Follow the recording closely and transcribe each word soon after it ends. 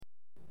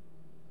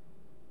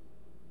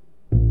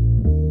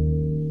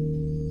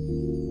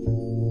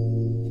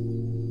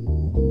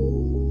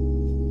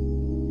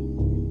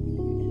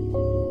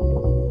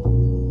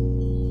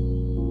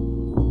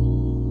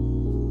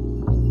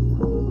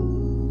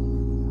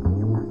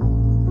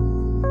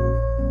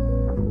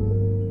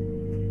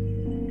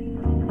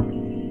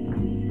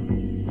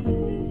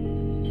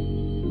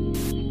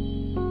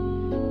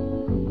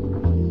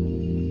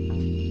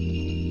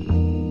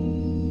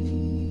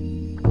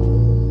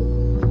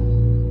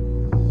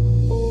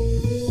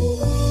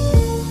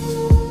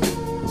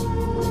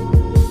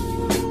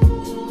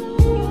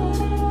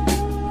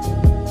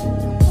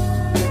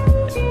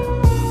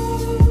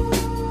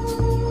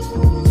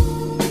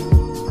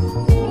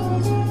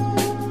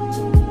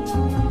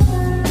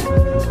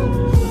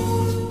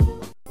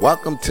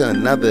Welcome to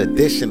another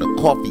edition of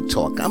Coffee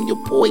Talk. I'm your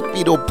boy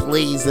Vito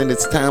Blaze, and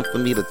it's time for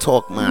me to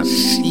talk my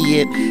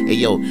shit. Hey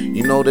yo,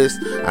 you notice?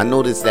 I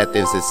noticed that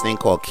there's this thing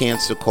called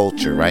cancer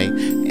culture, right?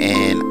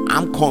 And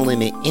I'm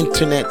calling it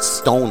internet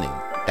stoning.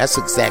 That's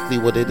exactly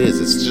what it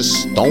is. It's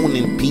just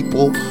stoning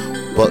people,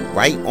 but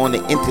right on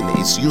the internet.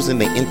 It's using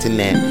the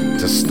internet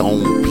to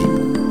stone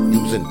people.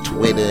 Using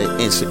Twitter,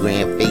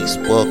 Instagram,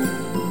 Facebook.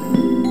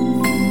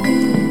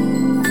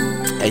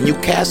 And you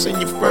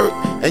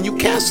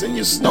casting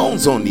your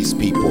stones on these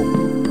people.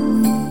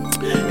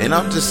 And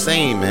I'm just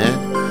saying,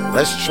 man,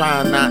 let's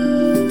try not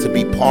to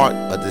be part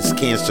of this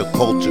cancer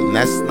culture.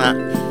 Let's not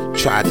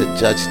try to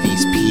judge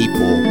these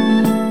people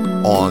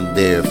on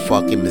their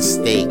fucking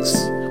mistakes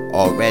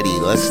already.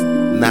 Let's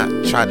not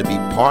try to be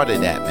part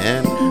of that,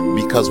 man,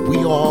 because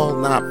we all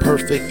not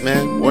perfect,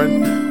 man.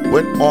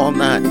 We're all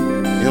not, you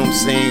know what I'm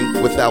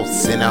saying, without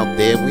sin out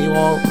there. We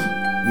all,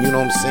 you know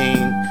what I'm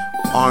saying,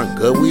 aren't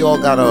good. We all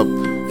got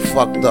a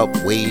fucked up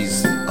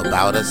ways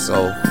about us.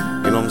 So,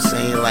 you know what I'm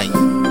saying, like,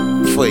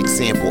 for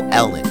example,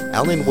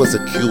 Ellen was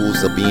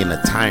accused of being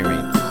a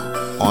tyrant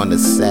on the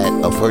set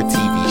of her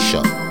TV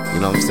show, you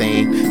know what I'm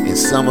saying, and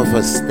some of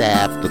her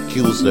staff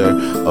accused her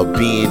of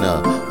being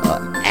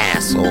an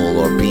asshole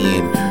or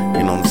being,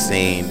 you know what I'm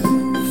saying,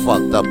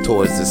 fucked up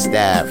towards the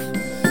staff, you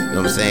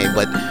know what I'm saying.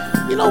 But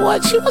you know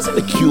what, she wasn't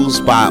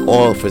accused by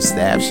all of her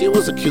staff. She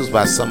was accused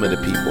by some of the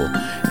people,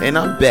 and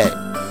I bet,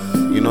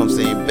 you know what I'm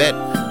saying, bet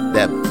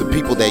that the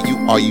people that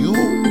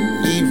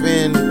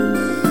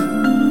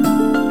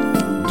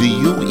do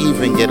you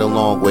even get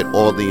along with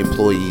all the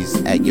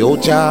employees at your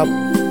job?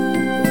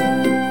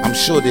 I'm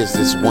sure there's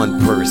this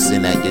one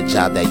person at your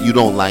job that you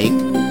don't like,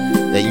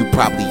 that you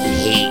probably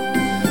hate.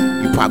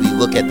 You probably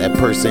look at that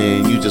person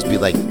and you just be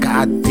like,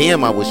 God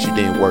damn, I wish you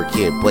didn't work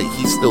here, but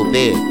he's still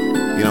there.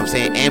 You know what I'm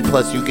saying? And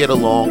plus you get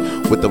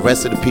along with the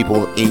rest of the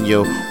people in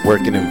your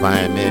working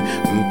environment.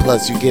 And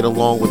plus you get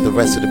along with the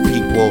rest of the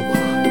people,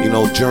 you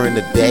know, during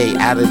the day,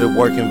 out of the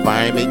work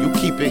environment. You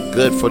keep it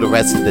good for the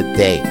rest of the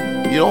day.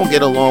 You don't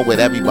get along with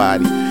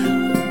everybody,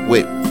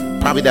 with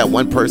probably that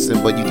one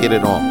person, but you get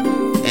it all.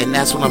 And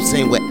that's what I'm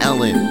saying with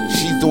Ellen.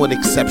 She's doing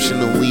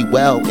exceptionally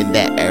well in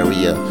that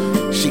area.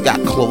 She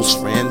got close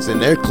friends, and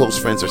their close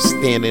friends are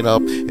standing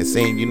up and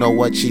saying, you know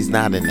what, she's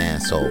not an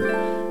asshole.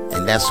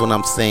 And that's what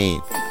I'm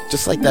saying.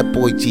 Just like that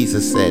boy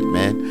Jesus said,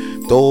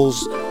 man,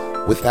 those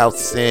without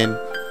sin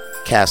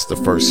cast the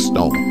first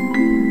stone.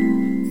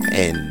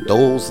 And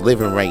those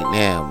living right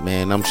now,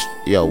 man,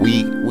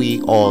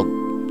 we all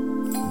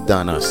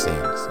done our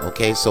sins,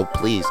 okay? So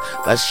please,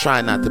 let's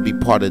try not to be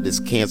part of this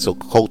cancel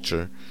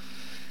culture,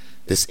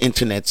 this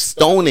internet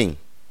stoning.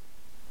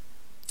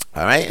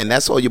 All right, and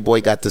that's all your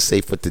boy got to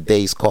say for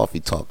today's Coffee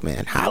Talk,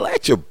 man. Holla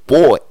at your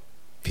boy.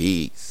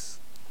 Peace.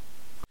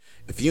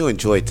 If you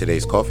enjoyed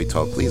today's Coffee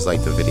Talk, please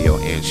like the video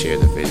and share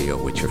the video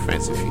with your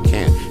friends if you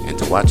can. And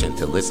to watch and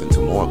to listen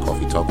to more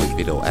Coffee Talk with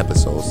Video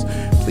episodes,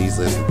 please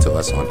listen to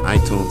us on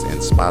iTunes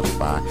and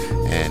Spotify,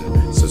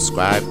 and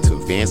subscribe to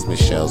Vance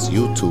Michelle's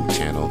YouTube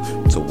channel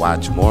to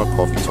watch more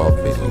Coffee Talk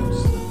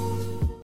videos.